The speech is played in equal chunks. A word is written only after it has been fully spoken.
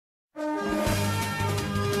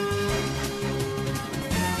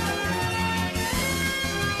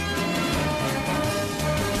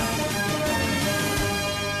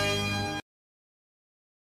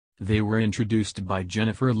They were introduced by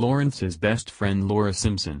Jennifer Lawrence's best friend Laura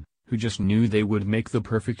Simpson, who just knew they would make the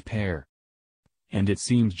perfect pair. And it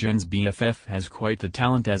seems Jen's BFF has quite the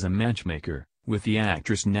talent as a matchmaker, with the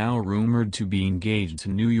actress now rumored to be engaged to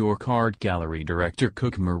New York art gallery director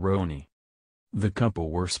Cooke Maroney. The couple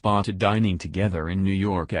were spotted dining together in New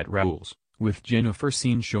York at Raoul's, with Jennifer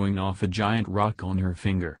seen showing off a giant rock on her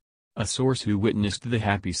finger. A source who witnessed the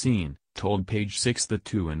happy scene told Page Six the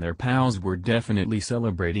two and their pals were definitely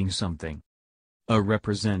celebrating something. A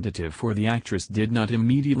representative for the actress did not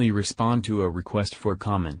immediately respond to a request for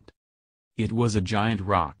comment. It was a giant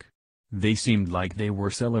rock. They seemed like they were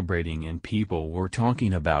celebrating and people were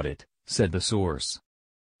talking about it, said the source.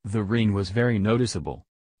 The ring was very noticeable.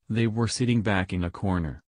 They were sitting back in a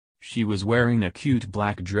corner. She was wearing a cute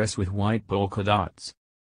black dress with white polka dots.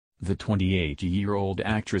 The 28-year-old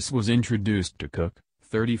actress was introduced to Cooke,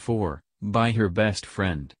 34, by her best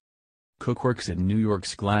friend. Cooke works at New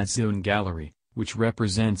York's Glass Zone Gallery, which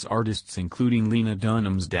represents artists including Lena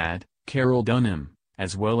Dunham's dad, Carol Dunham,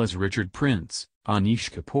 as well as Richard Prince,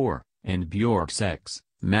 Anish Kapoor, and Bjork's ex,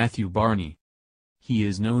 Matthew Barney. He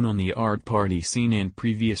is known on the art party scene and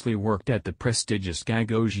previously worked at the prestigious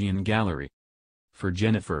Gagosian Gallery. For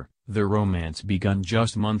Jennifer, the romance begun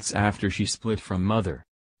just months after she split from Mother.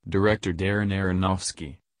 Director Darren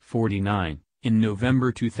Aronofsky, 49, in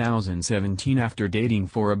November 2017 after dating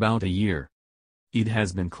for about a year. It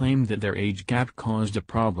has been claimed that their age gap caused a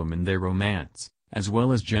problem in their romance, as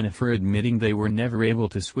well as Jennifer admitting they were never able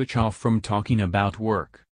to switch off from talking about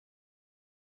work.